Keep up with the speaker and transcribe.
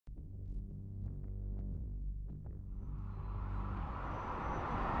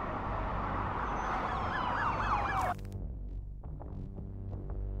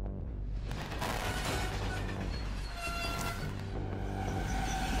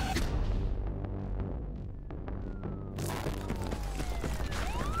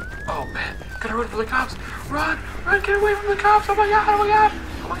Oh man, gotta run for the cops! Run! Run! Get away from the cops! Oh my god! Oh my god!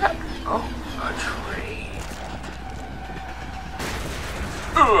 Oh my god! Oh, a train.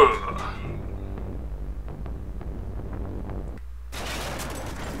 Ugh.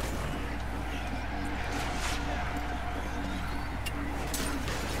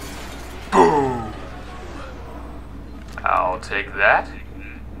 Boom! I'll take that.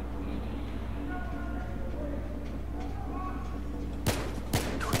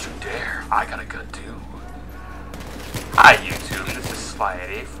 Don't you dare. I got a gun too. Hi YouTube, this is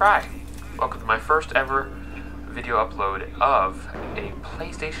Sly88 Fry. Welcome to my first ever video upload of a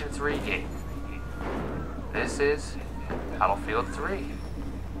PlayStation 3 game. This is Battlefield 3.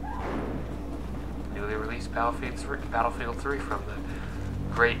 Newly released Battlefield 3 from the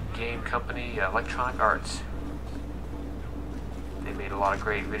great game company Electronic Arts. They made a lot of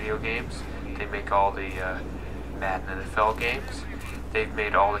great video games. They make all the Madden NFL games. They've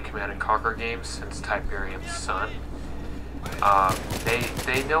made all the Command & Conquer games since Tiberium's Son.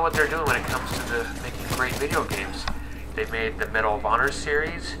 They know what they're doing when it comes to making great video games. They made the Medal of Honor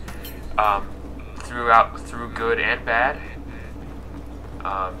series through good and bad.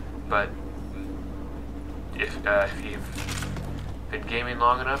 But if you've been gaming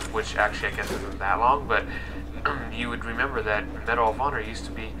long enough, which actually I guess isn't that long, but you would remember that Medal of Honor used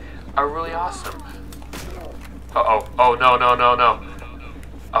to be a really awesome. Uh-oh. Oh, no, no, no, no.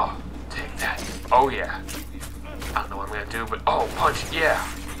 Oh, take that. Oh, yeah. I don't know what I'm gonna do, but oh, punch, yeah.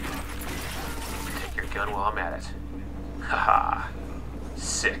 Take your gun while I'm at it. Haha.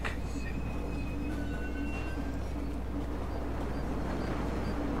 Sick.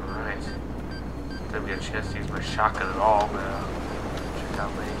 Alright. Didn't get a chance to use my shotgun at all, but check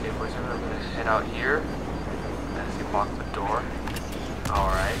out my AK-47. I'm gonna head out here. As he locked the door.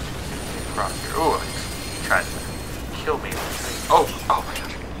 Alright. Across here. Ooh, he tried to kill me. Oh, oh my god.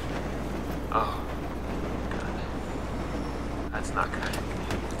 Oh. That's not good.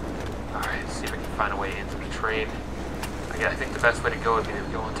 Alright, see if I can find a way into the train. I think the best way to go would be to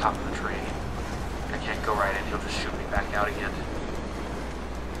go on top of the train. I can't go right in, he'll just shoot me back out again.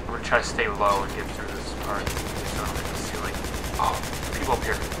 I'm gonna try to stay low and get through this part so I don't hit the ceiling. Oh, people up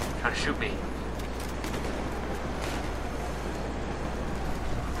here trying to shoot me.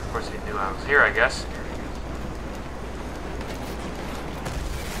 Of course they knew I was here, I guess.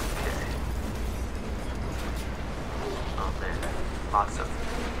 Lots of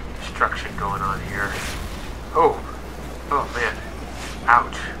destruction going on here. Oh! Oh man.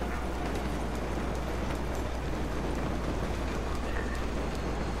 Ouch.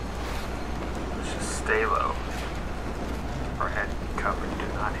 Let's just stay low. Keep our head covered. Do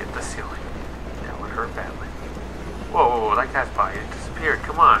not hit the ceiling. That would hurt badly. Whoa, whoa, whoa, that guy's body disappeared.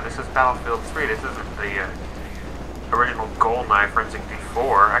 Come on, this is Battlefield 3. This isn't the original GoldenEye Forensic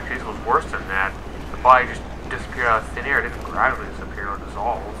D4. Actually, this was worse than that. The body just disappeared out of thin air. It didn't gradually disappear or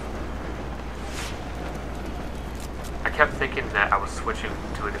dissolve. I kept thinking that I was switching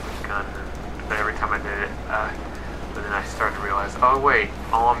to a different gun, but every time I did it, but then I started to realize, oh wait,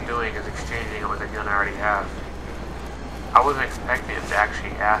 all I'm doing is exchanging it with a gun I already have. I wasn't expecting it to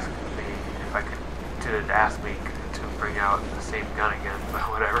actually ask me if I could, to ask me to bring out the same gun again, but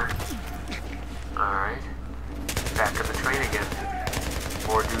whatever. Alright. Back to the train again.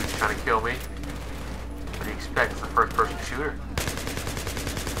 More dudes trying to kill me. What do you expect? It's a first-person shooter.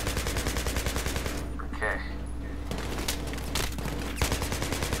 Okay.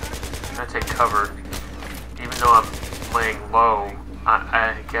 I'm gonna take cover. Even though I'm laying low,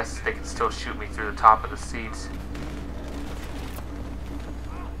 I guess they can still shoot me through the top of the seats.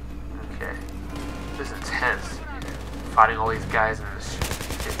 Okay. This is intense. Fighting all these guys in this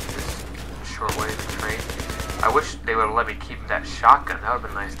short way of the train. I wish they would have let me keep that shotgun. That would have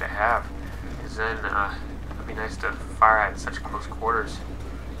been nice to have. Because then, it'd be nice to fire at such close quarters.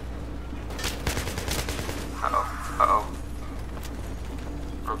 Uh-oh. Uh-oh.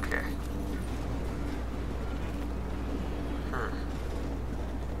 Okay.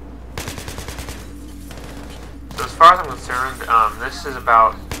 So as far as I'm concerned, this is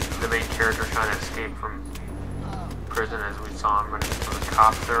about the main character trying to escape from prison, as we saw him running from the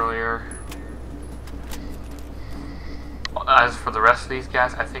cops earlier. As for the rest of these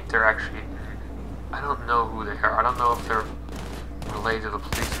guys, I think they're actually... I don't know who they are. I don't know if they're related to the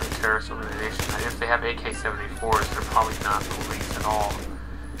police or the terrorist organization. And if they have AK-74s, they're probably not police at all.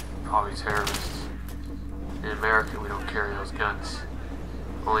 Probably terrorists. In America, we don't carry those guns.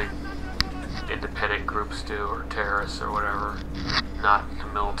 Only independent groups do, or terrorists, or whatever. Not the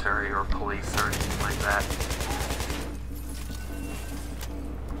military or police or anything like that.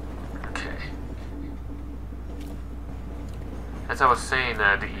 Okay. As I was saying,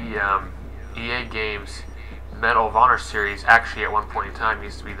 the EA Games Medal of Honor series actually at one point in time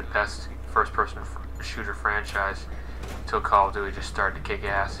used to be the best first-person shooter franchise until Call of Duty just started to kick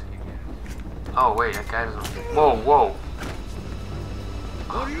ass. Oh wait, that guy doesn't. Whoa, whoa!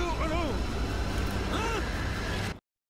 Are you alone?